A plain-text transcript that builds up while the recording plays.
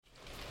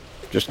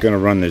Just going to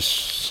run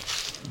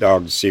this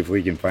dog to see if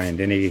we can find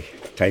any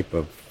type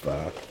of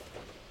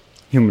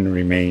human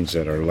remains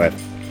that are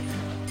left.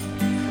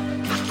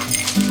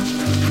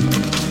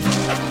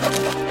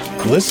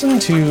 Listen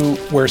to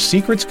Where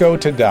Secrets Go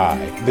to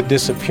Die, The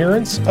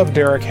Disappearance of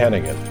Derek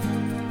Hennigan.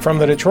 From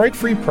the Detroit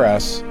Free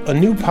Press, a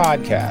new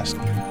podcast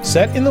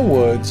set in the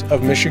woods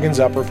of Michigan's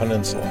Upper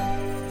Peninsula.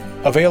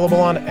 Available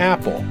on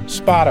Apple,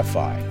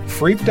 Spotify,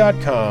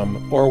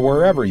 Freep.com, or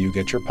wherever you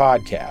get your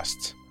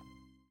podcasts.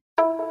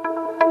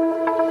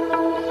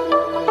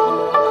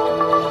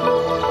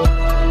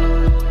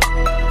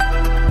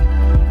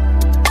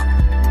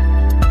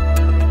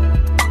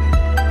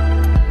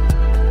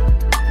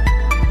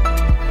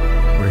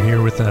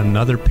 With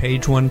another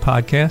Page One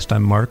podcast.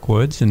 I'm Mark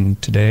Woods,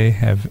 and today I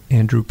have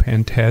Andrew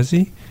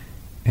Pantazi,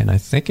 and I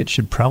think it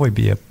should probably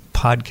be a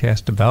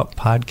podcast about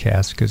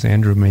podcasts because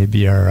Andrew may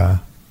be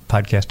our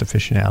podcast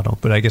aficionado,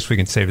 but I guess we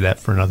can save that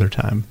for another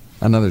time.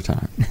 Another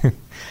time.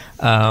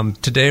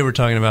 Today we're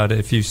talking about,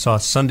 if you saw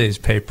Sunday's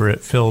paper,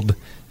 it filled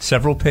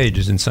several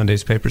pages in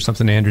Sunday's paper,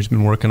 something Andrew's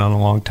been working on a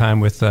long time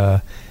with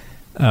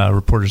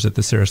reporters at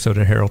the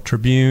Sarasota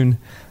Herald-Tribune.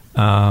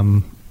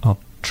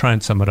 Try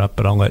and sum it up,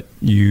 but I'll let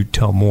you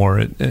tell more.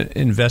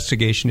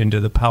 Investigation into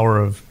the power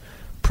of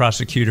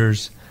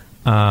prosecutors,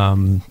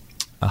 a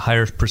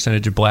higher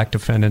percentage of black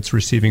defendants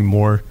receiving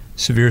more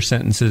severe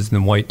sentences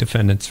than white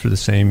defendants for the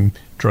same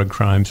drug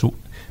crimes,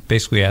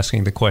 basically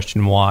asking the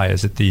question why.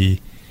 Is it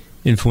the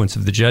influence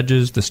of the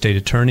judges, the state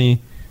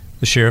attorney,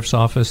 the sheriff's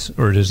office,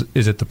 or is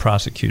it the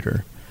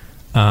prosecutor?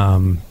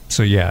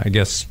 So yeah, I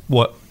guess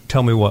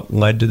tell me what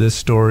led to this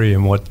story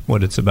and what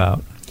it's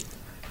about.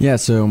 Yeah,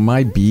 so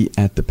my beat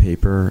at the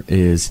paper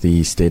is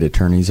the state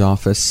attorney's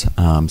office.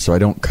 So I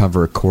don't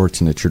cover courts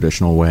in a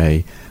traditional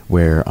way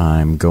where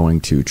I'm going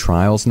to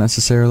trials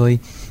necessarily.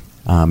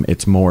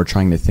 It's more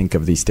trying to think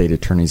of the state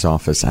attorney's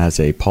office as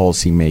a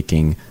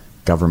policy-making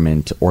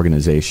government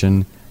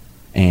organization.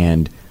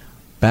 And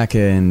back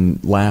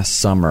in last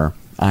summer,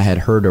 I had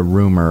heard a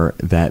rumor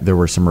that there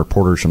were some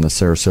reporters from the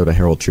Sarasota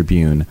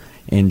Herald-Tribune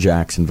in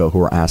Jacksonville who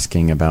were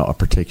asking about a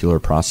particular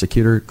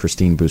prosecutor,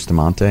 Christine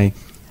Bustamante.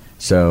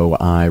 So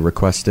I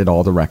requested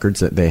all the records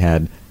that they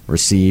had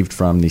received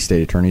from the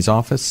state attorney's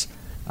office.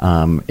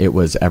 It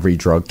was every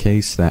drug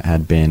case that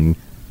had been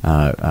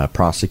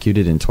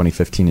prosecuted in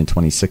 2015 and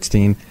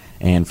 2016.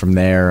 And from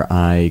there,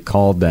 I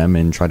called them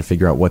and tried to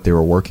figure out what they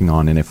were working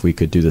on and if we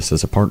could do this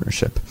as a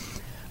partnership.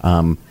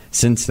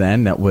 Since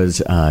then, that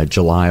was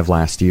July of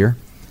last year.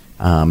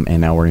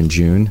 And now we're in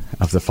June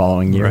of the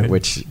following year, right,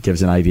 which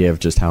gives an idea of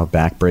just how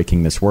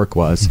backbreaking this work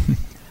was.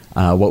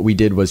 What we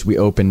did was we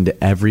opened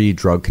every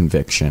drug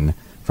conviction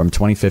from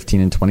 2015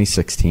 and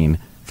 2016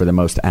 for the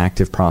most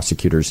active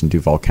prosecutors in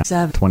Duval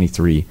County.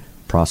 23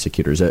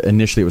 prosecutors.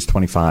 Initially it was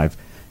 25,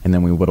 and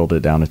then we whittled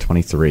it down to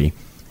 23.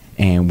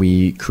 And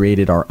we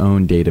created our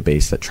own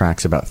database that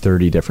tracks about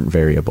 30 different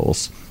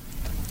variables.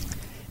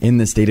 In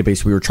this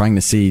database, we were trying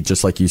to see,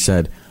 just like you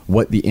said,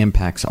 what the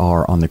impacts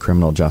are on the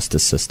criminal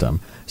justice system.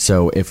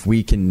 So if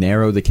we can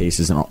narrow the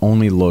cases and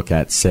only look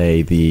at,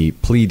 say, the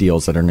plea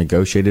deals that are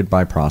negotiated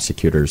by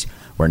prosecutors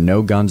where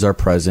no guns are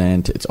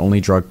present, it's only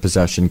drug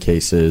possession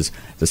cases,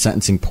 the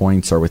sentencing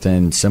points are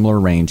within similar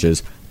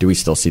ranges, do we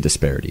still see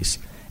disparities?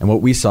 And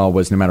what we saw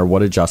was no matter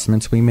what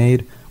adjustments we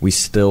made, we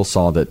still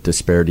saw that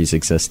disparities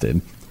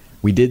existed.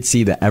 We did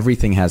see that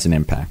everything has an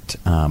impact.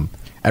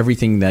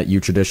 Everything that you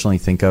traditionally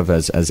think of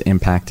as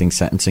impacting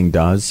sentencing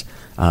does.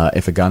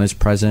 If a gun is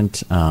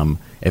present,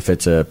 if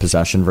it's a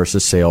possession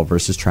versus sale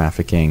versus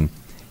trafficking,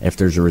 if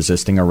there's a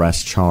resisting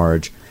arrest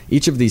charge,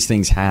 each of these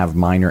things have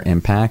minor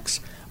impacts,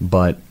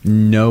 but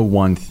no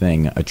one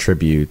thing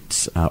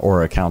attributes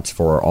or accounts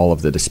for all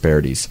of the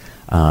disparities.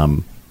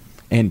 And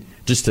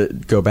just to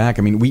go back,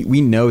 I mean,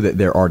 we know that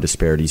there are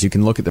disparities. You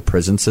can look at the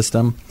prison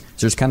system.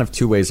 So there's kind of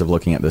two ways of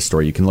looking at this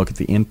story. You can look at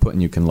the input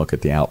and you can look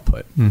at the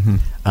output.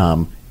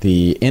 Mm-hmm.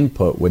 The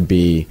input would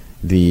be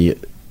the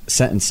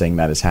sentencing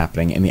that is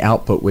happening, and the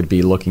output would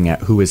be looking at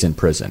who is in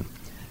prison.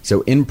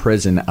 So in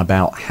prison,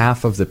 about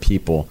half of the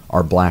people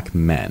are black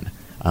men,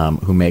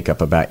 who make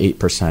up about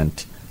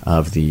 8%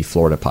 of the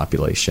Florida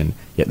population,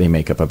 yet they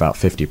make up about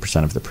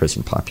 50% of the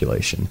prison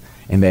population.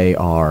 And they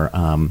are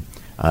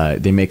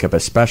they make up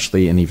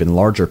especially an even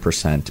larger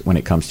percent when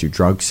it comes to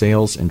drug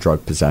sales and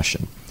drug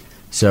possession.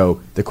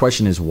 So the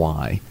question is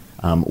why?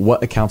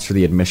 What accounts for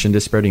the admission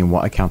disparity and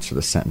what accounts for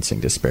the sentencing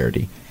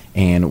disparity?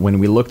 And when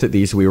we looked at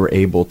these, we were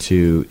able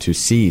to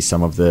see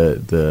some of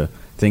the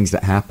things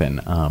that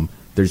happen.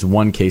 There's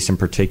one case in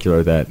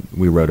particular that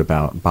we wrote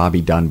about,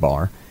 Bobby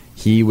Dunbar.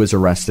 He was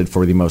arrested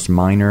for the most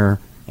minor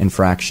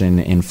infraction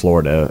in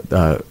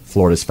Florida,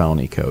 Florida's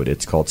felony code.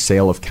 It's called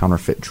sale of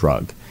counterfeit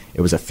drug.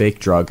 It was a fake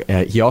drug.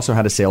 He also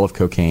had a sale of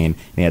cocaine,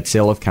 and he had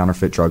sale of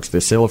counterfeit drugs.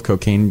 The sale of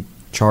cocaine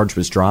charge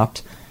was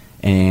dropped,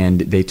 and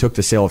they took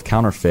the sale of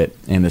counterfeit,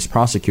 and this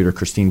prosecutor,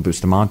 Christine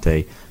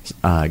Bustamante,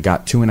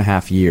 got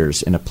 2.5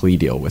 years in a plea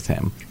deal with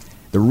him.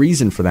 The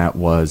reason for that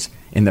was,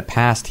 in the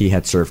past, he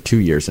had served 2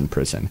 years in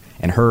prison,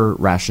 and her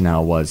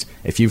rationale was,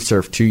 if you've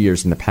served 2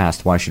 years in the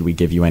past, why should we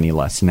give you any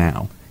less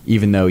now?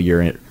 even though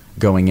you're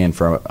going in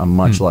for a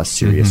much less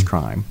serious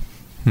crime.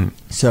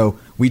 So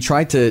we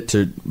tried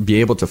to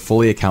be able to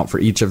fully account for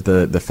each of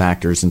the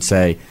factors and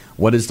say,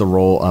 what is the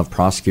role of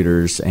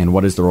prosecutors and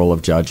what is the role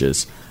of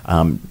judges?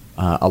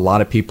 A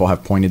lot of people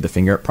have pointed the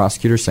finger at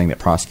prosecutors, saying that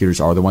prosecutors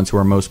are the ones who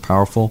are most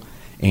powerful.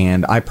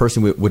 And I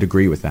personally would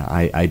agree with that.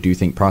 I do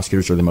think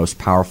prosecutors are the most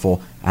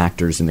powerful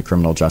actors in the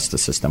criminal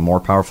justice system, more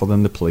powerful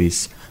than the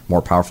police,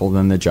 more powerful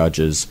than the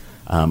judges,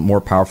 more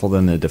powerful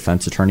than the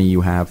defense attorney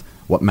you have.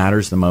 What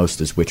matters the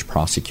most is which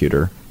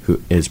prosecutor who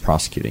is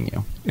prosecuting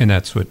you. And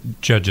that's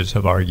what judges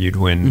have argued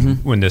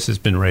when this has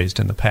been raised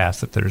in the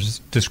past, that there's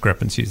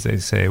discrepancies. They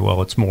say,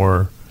 well, it's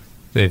more,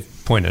 they've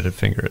pointed a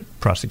finger at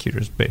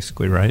prosecutors,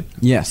 basically, right?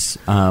 Yes.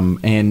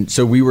 And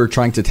so we were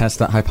trying to test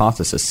that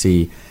hypothesis,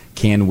 see,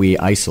 can we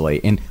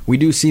isolate? And we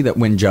do see that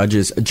when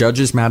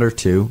judges matter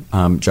too.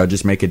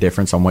 Judges make a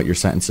difference on what your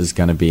sentence is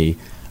going to be.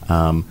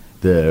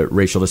 The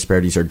racial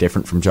disparities are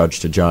different from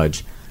judge to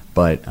judge,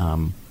 but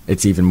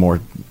it's even more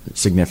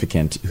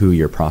significant who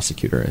your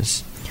prosecutor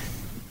is.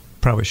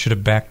 Probably should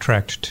have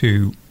backtracked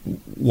to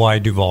why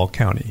Duval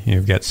County.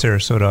 You've got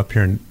Sarasota up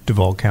here in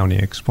Duval County.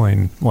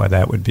 Explain why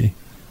that would be.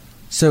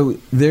 So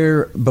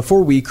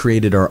before we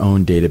created our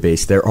own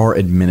database, there are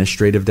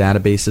administrative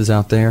databases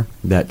out there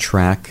that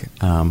track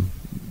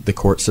the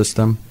court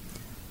system.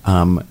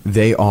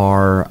 They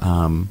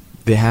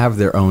have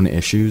their own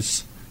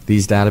issues,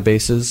 these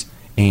databases,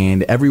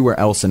 and everywhere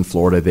else in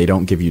Florida, they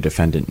don't give you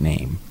defendant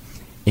name.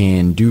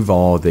 In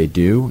Duval, they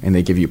do, and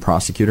they give you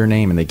prosecutor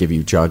name and they give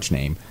you judge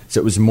name.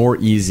 So it was more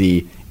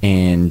easy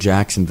in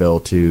Jacksonville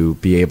to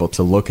be able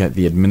to look at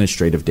the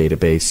administrative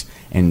database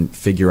and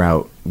figure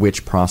out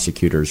which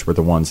prosecutors were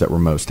the ones that were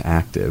most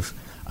active.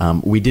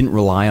 We didn't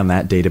rely on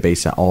that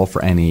database at all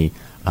for any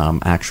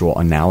actual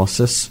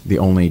analysis. The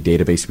only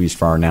database we use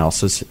for our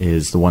analysis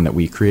is the one that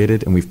we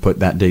created, and we've put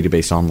that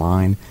database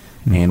online.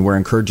 And we're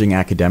encouraging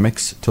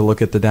academics to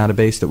look at the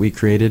database that we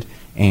created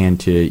and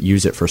to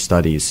use it for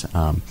studies.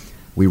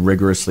 We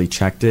rigorously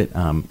checked it.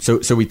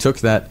 So we took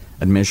that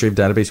administrative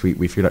database.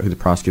 We figured out who the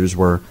prosecutors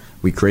were.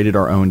 We created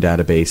our own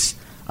database.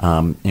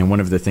 And one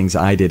of the things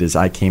I did is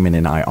I came in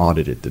and I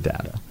audited the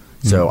data.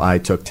 So I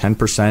took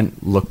 10%,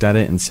 looked at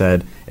it, and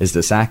said, is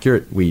this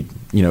accurate? We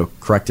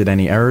corrected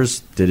any errors,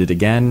 did it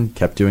again,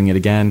 kept doing it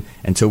again,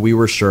 until we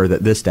were sure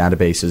that this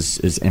database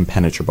is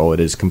impenetrable. It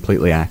is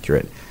completely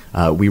accurate.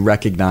 We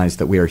recognized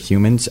that we are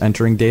humans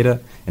entering data,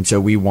 and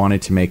so we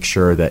wanted to make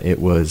sure that it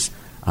was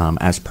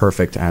as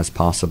perfect as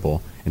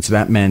possible. And so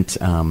that meant,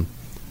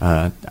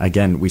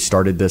 again, we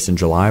started this in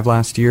July of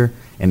last year,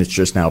 and it's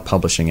just now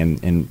publishing.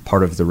 And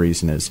part of the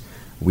reason is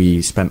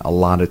we spent a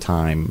lot of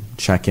time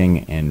checking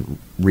and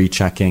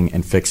rechecking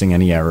and fixing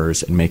any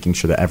errors and making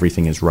sure that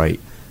everything is right.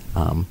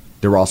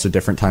 There were also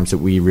different times that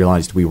we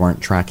realized we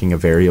weren't tracking a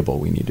variable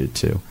we needed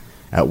to.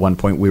 At one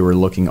point, we were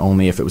looking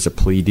only if it was a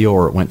plea deal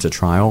or it went to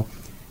trial,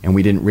 and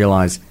we didn't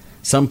realize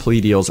some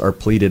plea deals are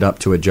pleaded up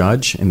to a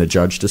judge, and the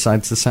judge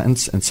decides the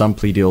sentence, and some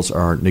plea deals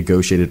are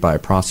negotiated by a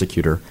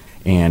prosecutor,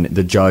 and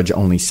the judge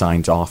only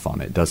signs off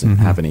on it, doesn't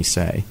have any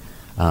say.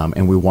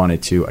 And we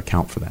wanted to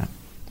account for that.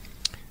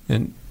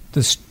 And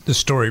the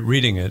story,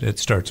 reading it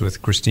starts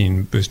with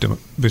Christine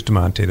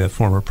Bustamante, the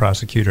former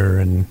prosecutor,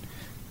 and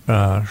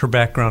her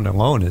background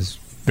alone is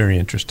very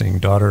interesting.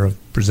 Daughter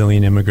of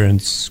Brazilian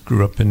immigrants,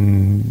 grew up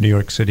in New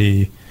York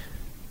City,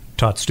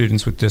 taught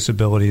students with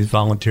disabilities,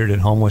 volunteered at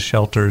homeless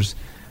shelters.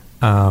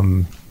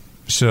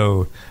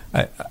 So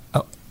it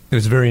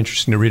was very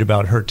interesting to read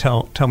about her.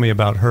 Tell me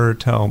about her.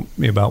 Tell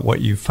me about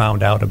what you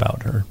found out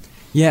about her.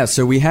 Yeah,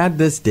 so we had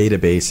this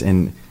database,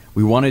 and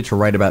we wanted to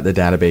write about the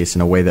database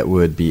in a way that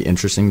would be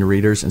interesting to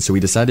readers. And so we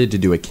decided to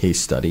do a case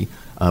study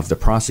of the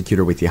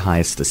prosecutor with the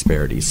highest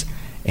disparities.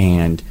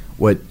 And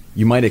what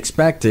you might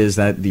expect is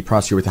that the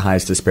prosecutor with the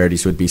highest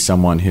disparities would be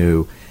someone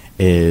who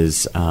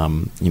is,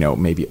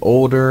 maybe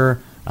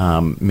older,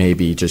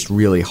 maybe just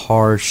really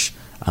harsh,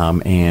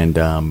 and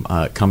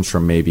comes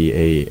from maybe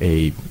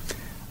a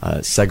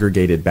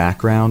segregated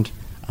background.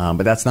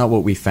 But that's not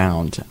what we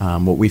found.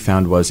 What we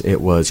found was it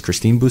was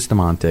Christine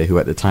Bustamante, who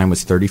at the time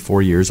was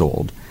 34 years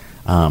old.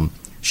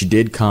 She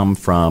did come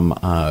from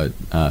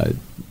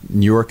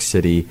New York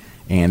City,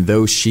 and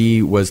though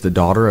she was the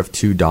daughter of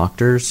two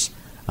doctors,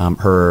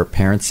 her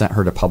parents sent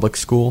her to public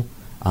school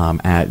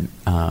at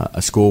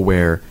a school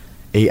where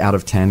 8 out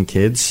of 10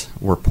 kids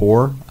were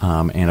poor,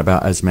 and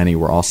about as many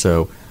were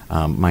also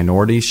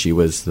minorities. She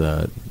was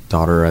the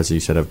daughter, as you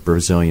said, of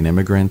Brazilian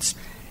immigrants.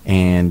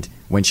 And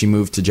when she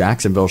moved to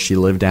Jacksonville, she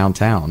lived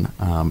downtown.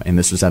 And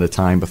this was at a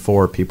time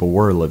before people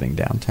were living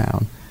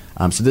downtown.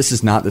 So this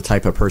is not the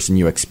type of person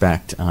you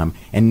expect.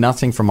 And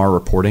nothing from our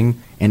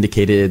reporting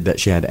indicated that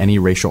she had any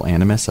racial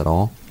animus at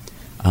all.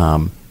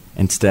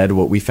 Instead,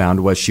 what we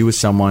found was she was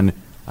someone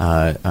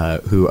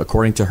who,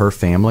 according to her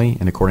family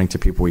and according to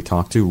people we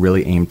talked to,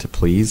 really aimed to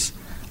please.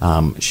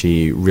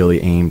 She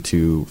really aimed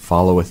to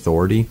follow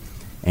authority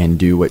and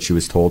do what she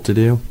was told to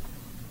do.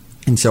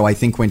 And so I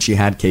think when she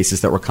had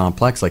cases that were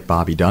complex, like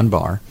Bobby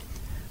Dunbar,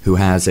 who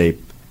has a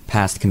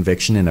past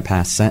conviction and a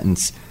past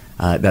sentence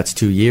that's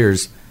 2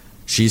 years,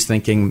 she's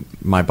thinking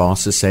my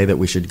bosses say that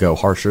we should go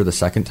harsher the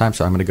second time,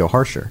 so I'm going to go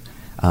harsher.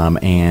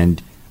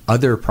 And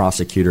other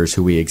prosecutors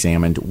who we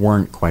examined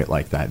weren't quite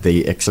like that.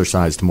 They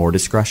exercised more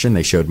discretion.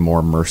 They showed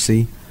more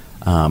mercy.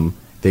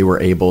 They were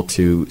able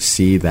to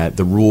see that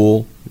the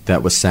rule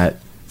that was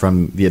set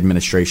from the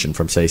administration,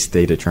 from, say,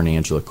 State Attorney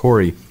Angela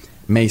Corey,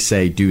 may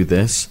say do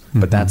this,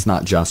 but that's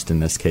not just in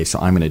this case, so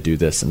I'm going to do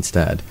this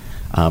instead.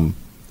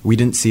 We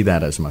didn't see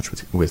that as much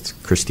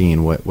with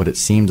Christine. What it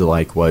seemed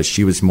like was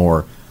she was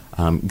more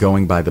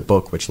going by the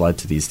book, which led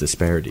to these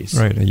disparities.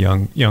 Right, a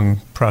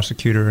young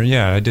prosecutor.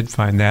 Yeah, I did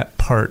find that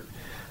part.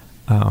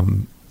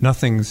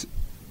 Nothing's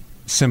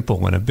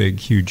simple in a big,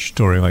 huge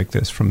story like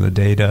this, from the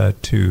data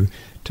to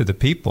the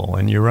people.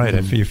 And you're right.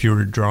 If you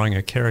were drawing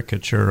a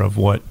caricature of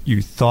what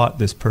you thought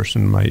this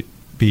person might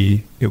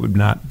be, it would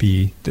not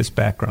be this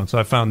background. So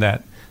I found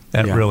that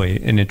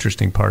really an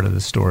interesting part of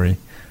the story.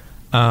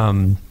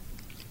 And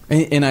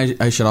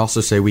I should also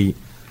say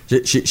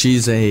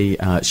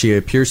she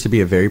appears to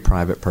be a very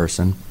private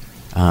person.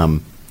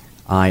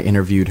 I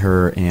interviewed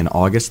her in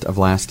August of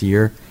last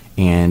year,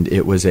 and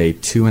it was a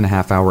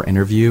 2.5-hour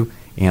interview,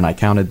 and I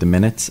counted the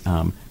minutes.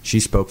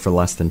 She spoke for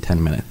less than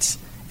 10 minutes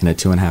in a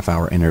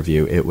 2.5-hour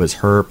interview. It was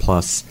her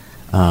plus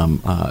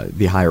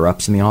the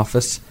higher-ups in the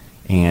office,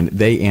 and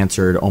they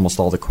answered almost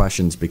all the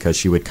questions because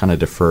she would kind of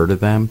defer to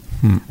them,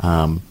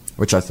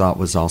 which I thought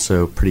was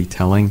also pretty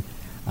telling.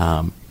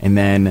 And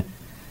then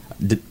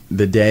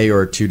the day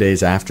or 2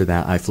 days after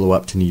that, I flew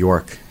up to New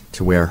York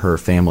to where her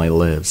family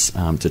lives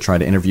to try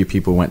to interview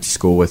people who went to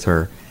school with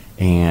her.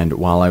 And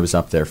while I was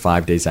up there,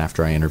 5 days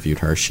after I interviewed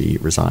her, she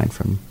resigned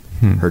from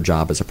her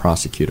job as a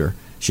prosecutor.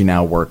 She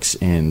now works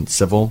in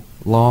civil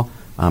law,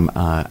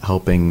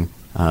 helping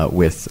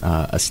with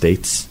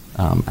estates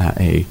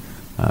at a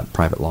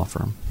private law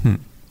firm.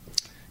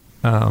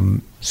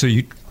 So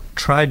you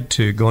tried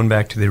to, going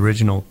back to the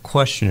original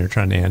question you're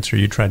trying to answer,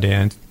 you tried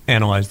to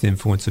analyze the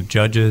influence of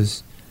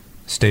judges,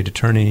 state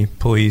attorney,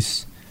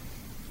 police,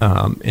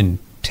 and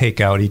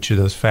take out each of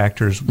those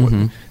factors.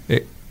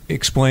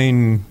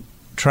 Explain,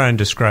 try and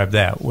describe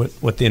that,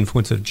 what the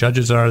influence of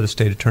judges are, the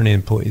state attorney,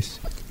 and police.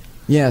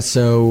 Yeah,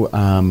 so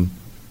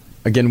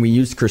again, we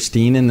used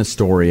Christine in the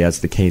story as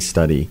the case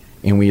study,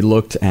 and we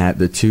looked at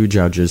the two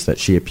judges that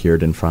she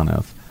appeared in front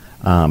of.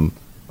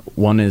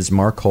 One is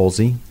Mark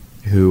Holsey,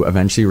 who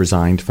eventually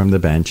resigned from the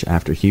bench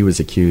after he was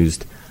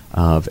accused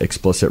of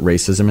explicit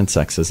racism and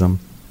sexism.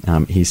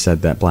 He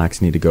said that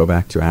blacks need to go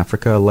back to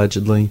Africa,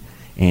 allegedly,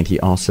 and he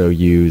also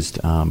used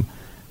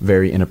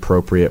very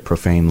inappropriate,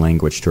 profane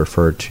language to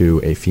refer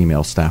to a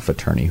female staff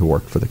attorney who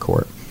worked for the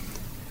court.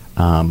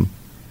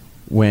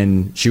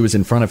 When she was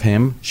in front of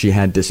him, she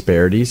had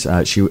disparities.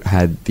 She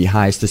had the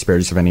highest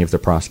disparities of any of the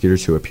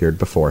prosecutors who appeared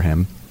before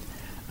him.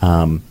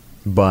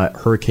 But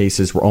her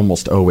cases were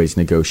almost always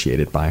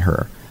negotiated by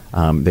her.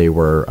 They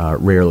were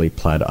rarely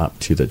pled up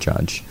to the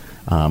judge,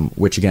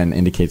 which again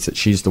indicates that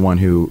she's the one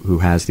who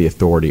has the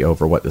authority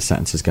over what the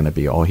sentence is going to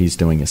be. All he's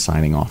doing is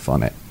signing off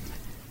on it.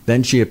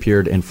 Then she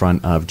appeared in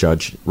front of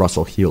Judge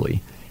Russell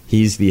Healy.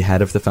 He's the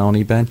head of the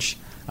felony bench,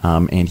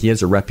 and he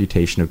has a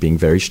reputation of being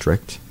very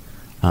strict.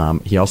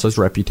 He also has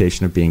a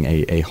reputation of being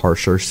a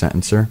harsher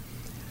sentencer.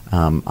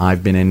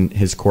 I've been in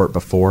his court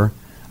before.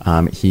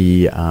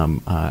 He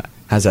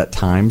has at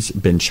times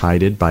been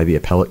chided by the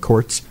appellate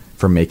courts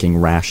for making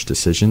rash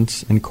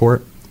decisions in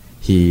court.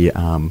 He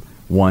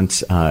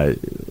once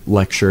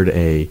lectured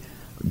a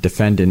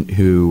defendant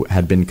who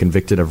had been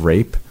convicted of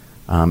rape,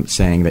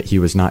 saying that he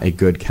was not a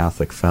good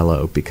Catholic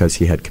fellow because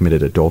he had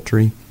committed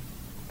adultery.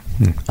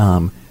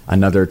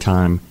 Another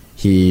time,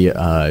 he,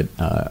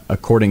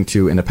 according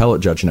to an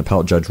appellate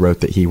judge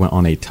wrote that he went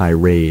on a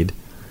tirade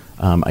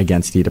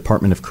against the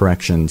Department of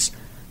Corrections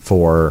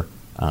for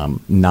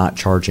not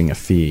charging a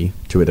fee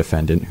to a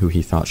defendant who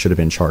he thought should have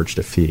been charged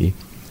a fee.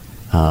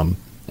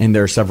 And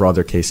there are several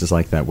other cases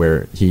like that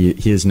where he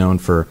is known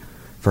for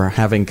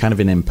having kind of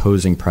an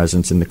imposing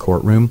presence in the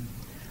courtroom.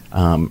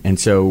 And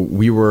so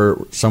we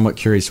were somewhat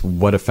curious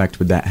what effect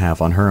would that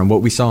have on her. And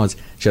what we saw is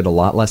she had a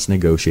lot less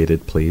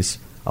negotiated pleas.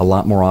 A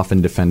lot more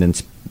often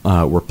defendants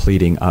were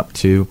pleading up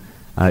to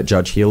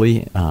Judge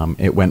Healy.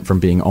 It went from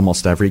being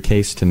almost every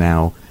case to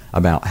now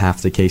about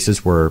half the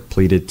cases were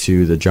pleaded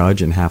to the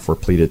judge and half were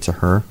pleaded to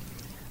her.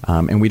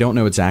 And we don't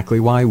know exactly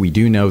why. We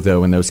do know,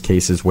 though, in those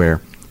cases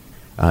where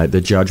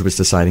the judge was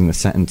deciding the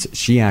sentence,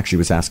 she actually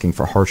was asking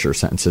for harsher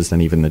sentences than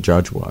even the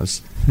judge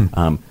was.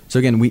 So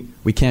again,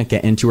 we can't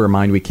get into her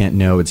mind. We can't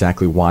know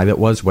exactly why that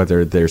was,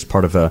 whether there's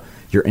part of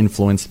you're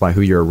influenced by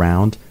who you're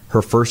around.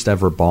 Her first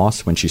ever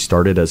boss, when she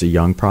started as a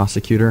young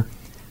prosecutor,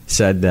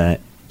 said that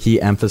he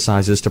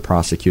emphasizes to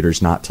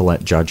prosecutors not to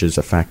let judges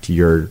affect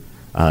your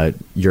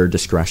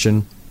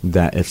discretion,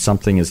 that if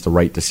something is the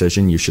right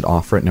decision, you should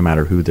offer it no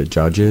matter who the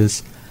judge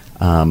is.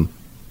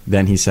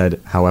 Then he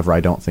said, however, I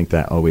don't think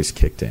that always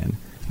kicked in.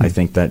 I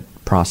think that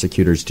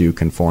prosecutors do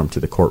conform to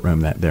the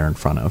courtroom that they're in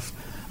front of.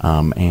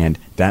 And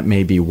that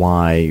may be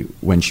why,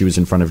 when she was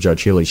in front of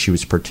Judge Healy, she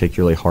was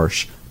particularly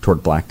harsh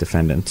toward black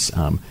defendants.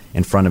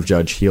 In front of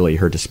Judge Healy,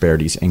 her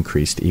disparities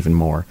increased even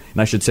more.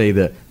 And I should say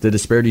that the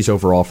disparities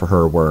overall for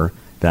her were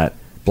that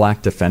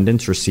black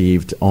defendants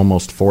received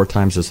almost 4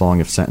 times as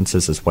long of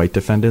sentences as white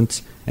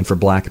defendants, and for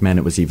black men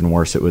it was even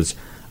worse. It was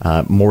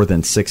more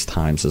than 6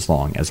 times as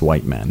long as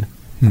white men.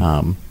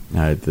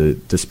 The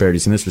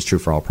disparities, and this was true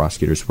for all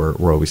prosecutors, were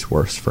always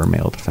worse for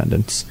male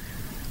defendants.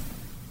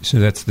 So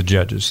that's the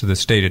judges. So the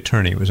state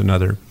attorney was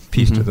another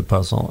piece to the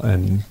puzzle,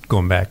 and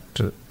going back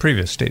to the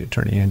previous state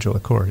attorney, Angela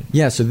Corey.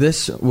 Yeah, so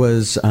this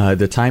was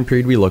the time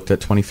period we looked at,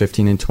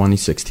 2015 and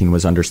 2016,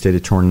 was under State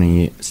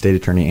Attorney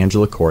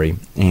Angela Corey,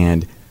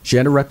 and she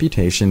had a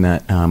reputation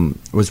that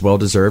was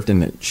well-deserved,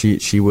 and that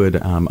she would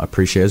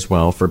appreciate as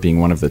well for being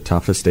one of the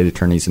toughest state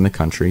attorneys in the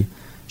country.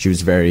 She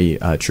was very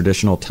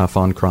traditional, tough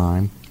on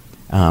crime,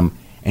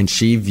 and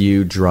she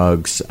viewed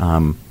drugs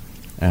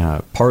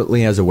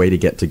partly as a way to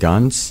get to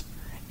guns,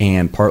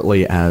 and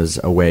partly as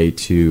a way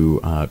to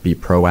be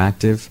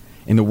proactive.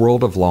 In the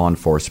world of law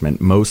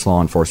enforcement, most law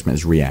enforcement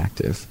is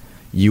reactive.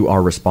 You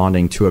are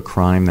responding to a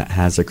crime that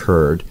has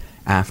occurred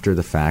after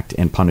the fact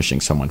and punishing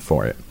someone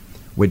for it.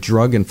 With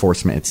drug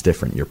enforcement, it's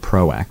different. You're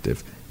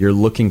proactive. You're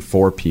looking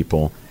for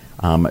people,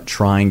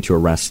 trying to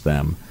arrest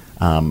them,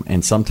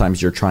 and sometimes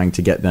you're trying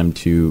to get them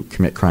to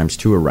commit crimes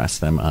to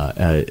arrest them,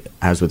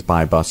 as with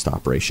buy-bust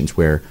operations,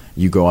 where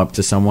you go up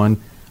to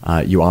someone,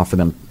 you offer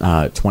them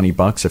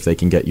 $20 if they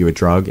can get you a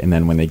drug, and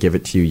then when they give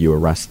it to you, you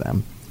arrest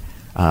them.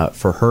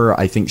 For her,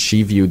 I think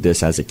she viewed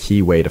this as a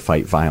key way to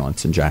fight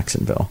violence in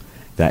Jacksonville,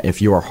 that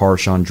if you are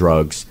harsh on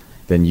drugs,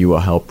 then you will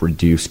help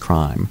reduce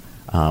crime.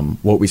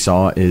 What we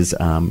saw is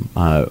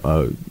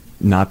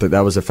not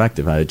that was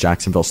effective.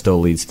 Jacksonville still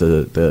leads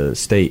the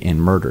state in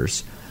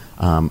murders.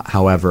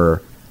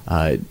 However,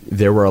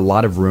 there were a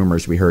lot of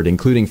rumors we heard,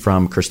 including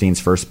from Christine's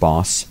first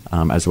boss,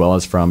 as well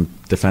as from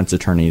defense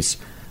attorneys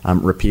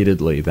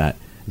repeatedly, that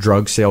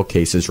drug sale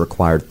cases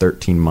required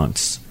 13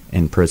 months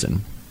in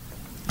prison,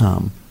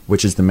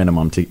 which is the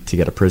minimum to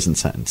get a prison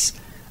sentence.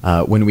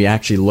 When we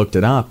actually looked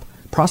it up,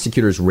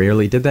 prosecutors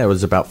rarely did that. It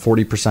was about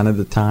 40% of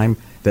the time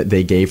that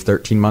they gave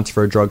 13 months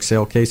for a drug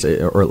sale case,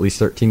 or at least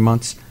 13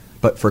 months.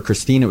 But for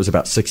Christine, it was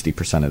about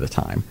 60% of the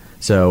time.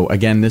 So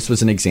again, this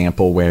was an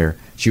example where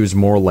she was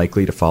more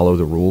likely to follow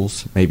the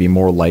rules, maybe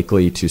more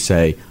likely to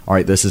say, all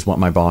right, this is what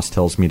my boss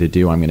tells me to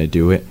do, I'm going to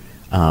do it.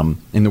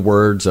 In the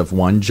words of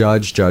one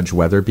judge, Judge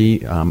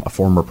Weatherby, a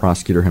former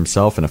prosecutor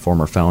himself and a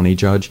former felony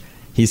judge,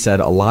 he said,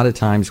 a lot of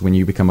times when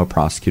you become a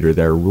prosecutor,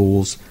 there are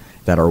rules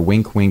that are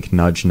wink, wink,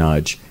 nudge,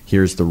 nudge,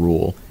 here's the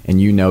rule.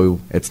 And you know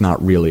it's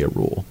not really a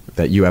rule,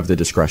 that you have the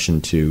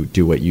discretion to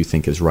do what you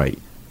think is right.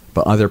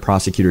 But other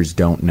prosecutors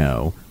don't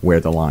know where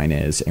the line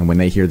is, and when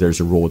they hear there's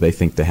a rule, they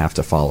think they have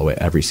to follow it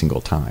every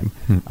single time.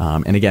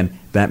 And again,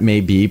 that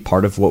may be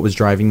part of what was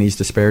driving these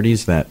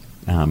disparities, that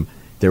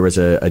there was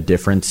a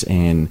difference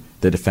in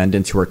the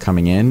defendants who are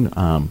coming in.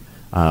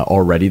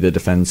 Already the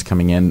defendants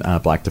coming in,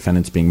 black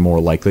defendants being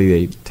more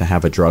likely to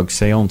have a drug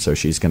sale, and so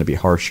she's going to be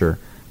harsher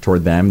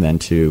toward them than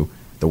to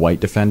the white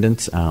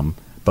defendants.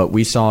 But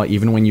we saw,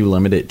 even when you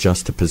limit it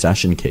just to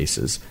possession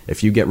cases,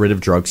 if you get rid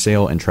of drug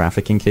sale and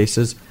trafficking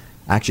cases,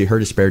 actually her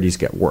disparities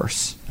get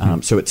worse.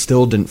 So it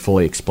still didn't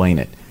fully explain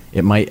it.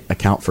 It might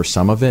account for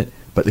some of it,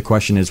 but the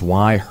question is,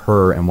 why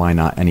her and why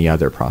not any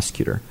other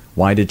prosecutor?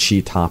 Why did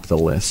she top the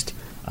list?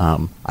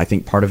 I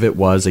think part of it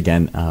was,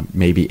 again,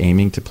 maybe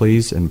aiming to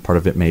please, and part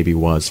of it maybe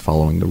was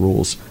following the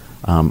rules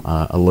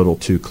a little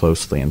too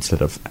closely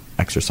instead of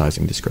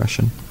exercising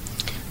discretion.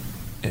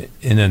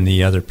 And then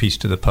the other piece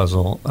to the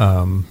puzzle,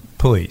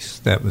 police.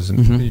 That was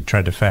you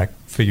tried to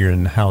figure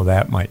in how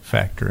that might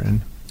factor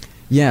in.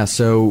 Yeah,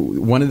 so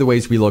one of the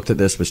ways we looked at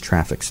this was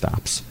traffic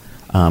stops.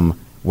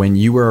 When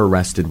you were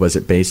arrested, was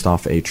it based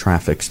off a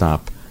traffic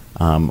stop,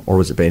 or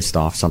was it based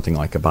off something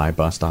like a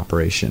buy-bust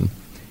operation?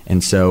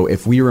 And so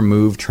if we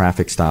remove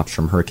traffic stops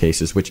from her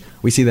cases, which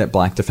we see that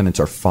black defendants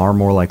are far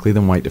more likely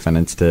than white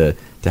defendants to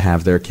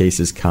have their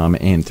cases come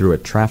in through a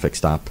traffic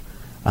stop.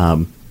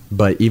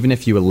 But even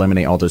if you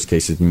eliminate all those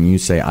cases and you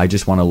say, I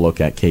just want to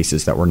look at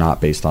cases that were not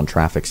based on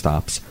traffic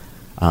stops,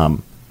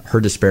 her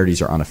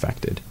disparities are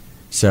unaffected.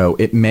 So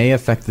it may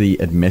affect the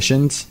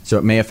admissions. So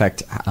it may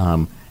affect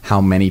how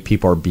many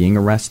people are being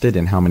arrested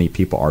and how many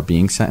people are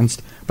being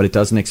sentenced, but it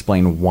doesn't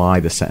explain why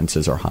the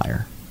sentences are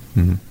higher.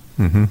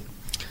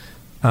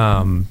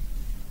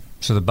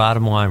 So the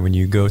bottom line, when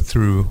you go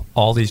through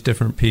all these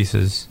different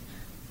pieces,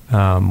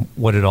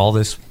 what did all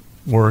this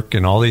work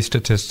and all these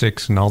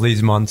statistics and all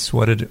these months,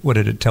 what did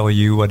it tell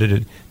you? What did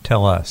it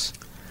tell us?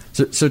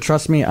 So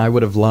trust me, I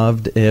would have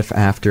loved if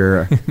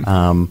after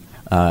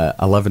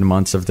 11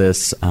 months of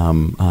this,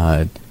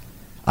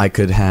 I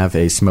could have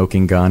a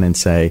smoking gun and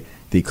say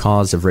the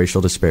cause of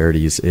racial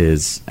disparities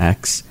is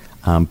X.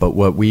 But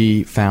what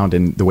we found,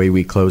 and the way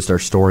we closed our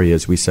story,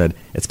 is we said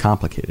it's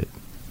complicated.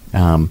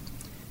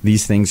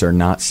 These things are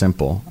not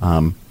simple.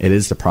 It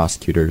is the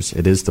prosecutors,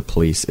 it is the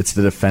police, it's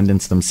the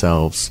defendants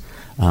themselves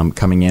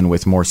coming in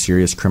with more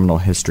serious criminal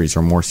histories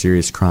or more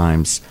serious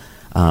crimes.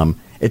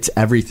 it's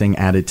everything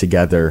added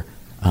together.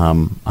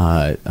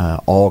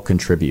 All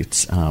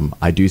contributes.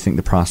 I do think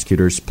the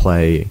prosecutors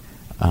play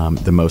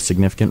the most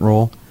significant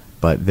role,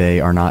 but they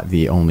are not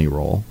the only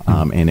role.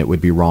 And it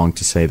would be wrong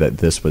to say that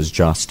this was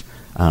just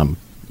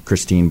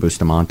Christine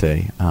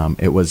Bustamante.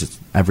 It was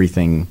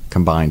everything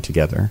combined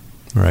together.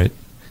 Right.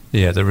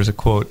 Yeah, there was a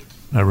quote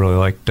I really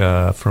liked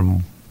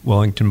from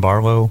Wellington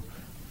Barlow,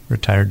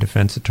 retired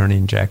defense attorney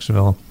in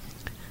Jacksonville.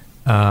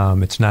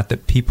 It's not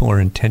that people are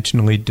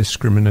intentionally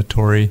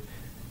discriminatory.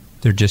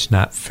 They're just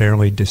not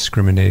fairly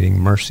discriminating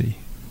mercy.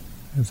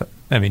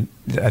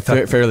 I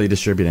thought fairly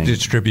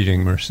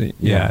distributing mercy.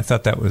 Yeah, I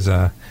thought that was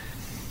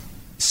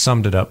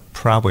summed it up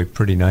probably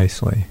pretty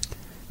nicely.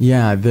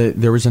 Yeah,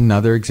 there was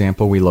another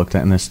example we looked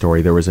at in this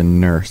story. There was a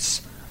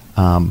nurse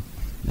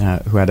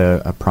who had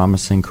a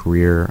promising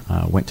career,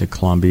 went to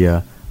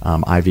Columbia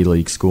Ivy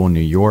League school in New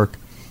York,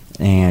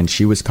 and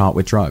she was caught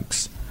with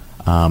drugs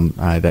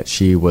that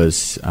she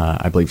was,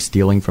 I believe,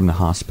 stealing from the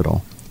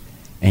hospital.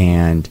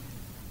 And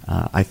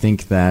I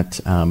think that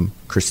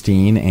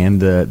Christine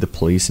and the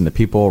police and the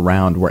people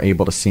around were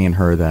able to see in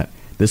her that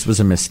this was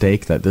a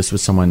mistake, that this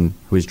was someone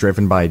who was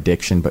driven by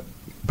addiction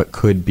but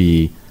could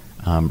be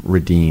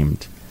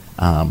redeemed.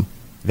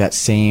 That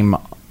same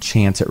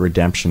chance at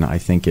redemption, I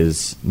think,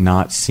 is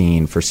not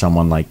seen for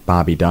someone like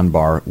Bobby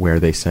Dunbar, where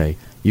they say,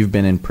 you've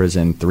been in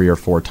prison 3 or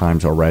 4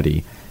 times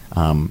already.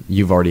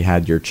 You've already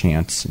had your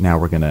chance. Now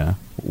we're gonna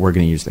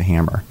use the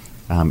hammer,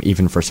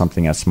 even for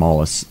something as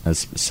small as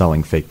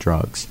selling fake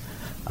drugs.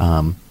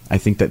 I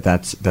think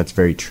that's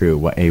very true.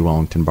 What A.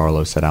 Wellington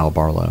Barlow said, Al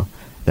Barlow,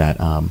 that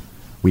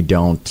we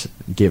don't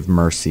give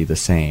mercy the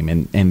same,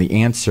 and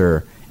the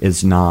answer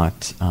is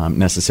not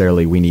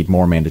necessarily we need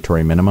more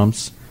mandatory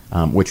minimums,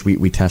 which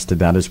we tested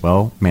that as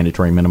well.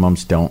 Mandatory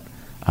minimums don't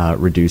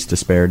reduce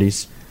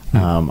disparities.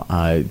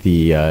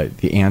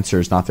 The answer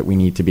is not that we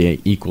need to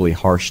be equally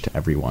harsh to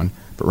everyone,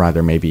 but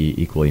rather maybe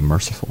equally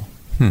merciful.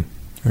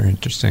 Very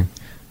interesting.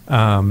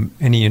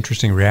 Any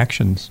interesting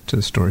reactions to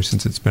the story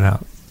since it's been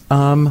out?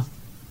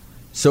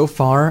 So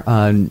far,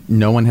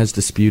 no one has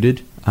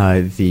disputed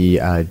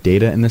the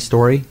data in the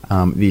story.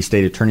 The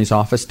state attorney's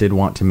office did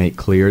want to make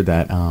clear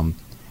that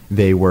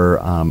they were,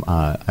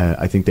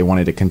 I think they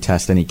wanted to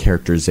contest any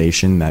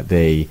characterization that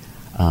they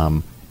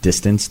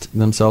distanced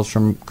themselves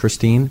from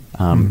Christine,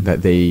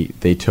 that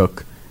they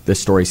took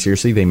this story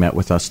seriously. They met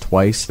with us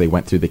twice. They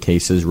went through the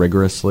cases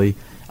rigorously,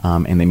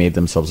 and they made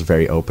themselves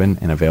very open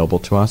and available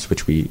to us,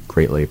 which we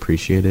greatly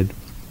appreciated.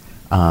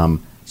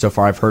 So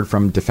far, I've heard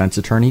from defense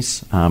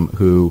attorneys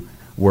who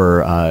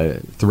were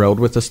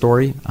thrilled with the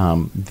story.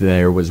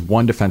 There was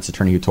one defense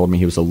attorney who told me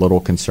he was a little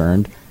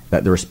concerned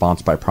that the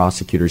response by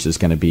prosecutors is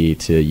going to be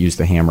to use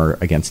the hammer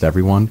against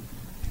everyone.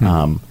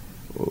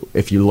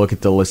 If you look at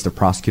the list of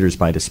prosecutors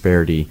by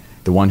disparity,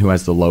 the one who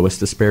has the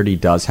lowest disparity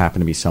does happen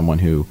to be someone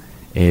who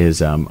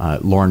is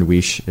Lauren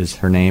Weish is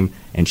her name,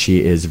 and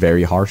she is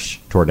very harsh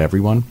toward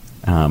everyone,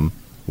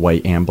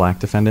 white and black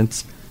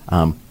defendants.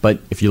 But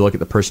if you look at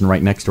the person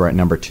right next to her at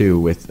number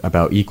 2 with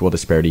about equal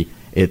disparity,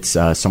 it's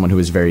someone who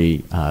is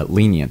very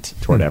lenient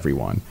toward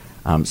everyone.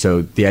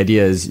 So the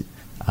idea is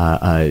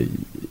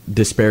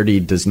disparity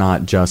does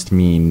not just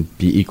mean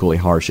be equally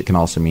harsh. It can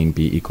also mean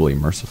be equally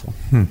merciful.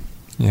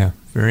 Yeah,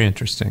 very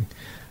interesting.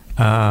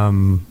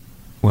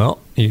 Well,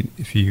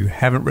 if you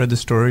haven't read the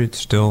story, it's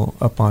still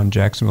up on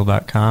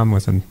Jacksonville.com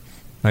with a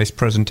nice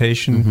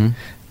presentation.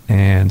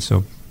 And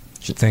so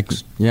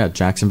thanks. Yeah,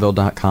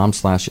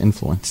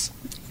 Jacksonville.com/influence.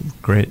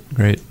 Great.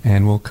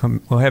 And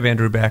we'll have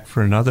Andrew back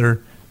for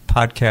another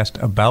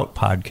podcast about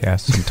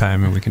podcasts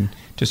sometime, and we can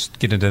just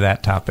get into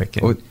that topic.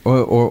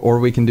 Or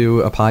we can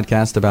do a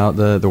podcast about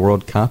the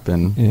World Cup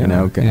and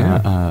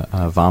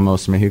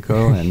Vamos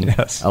Mexico and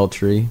yes. El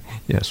Tri.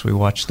 Yes, we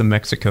watched the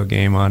Mexico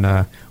game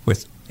on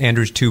with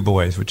Andrew's 2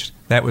 boys, which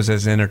that was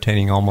as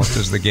entertaining almost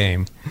as the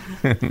game.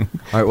 All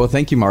right. Well,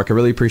 thank you, Mark. I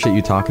really appreciate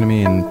you talking to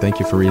me, and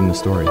thank you for reading the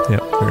story.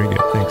 Yep, very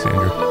good. Thanks,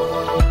 Andrew.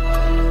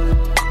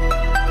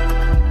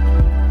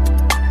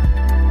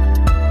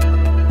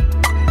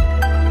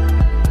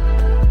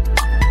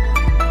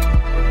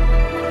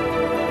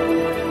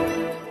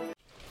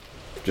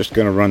 Just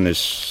going to run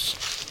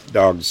this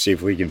dog to see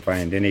if we can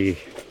find any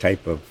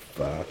type of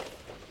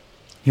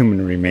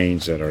human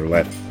remains that are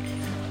left.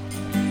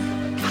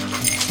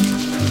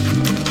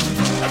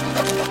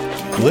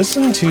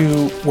 Listen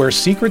to Where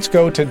Secrets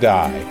Go to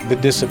Die, The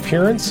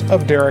Disappearance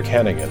of Derek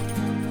Hennigan.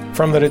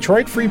 From the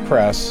Detroit Free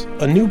Press,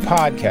 a new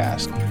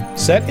podcast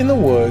set in the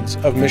woods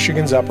of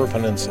Michigan's Upper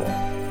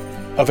Peninsula.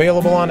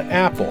 Available on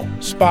Apple,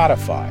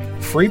 Spotify,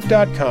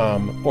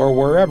 Freep.com, or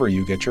wherever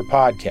you get your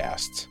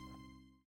podcasts.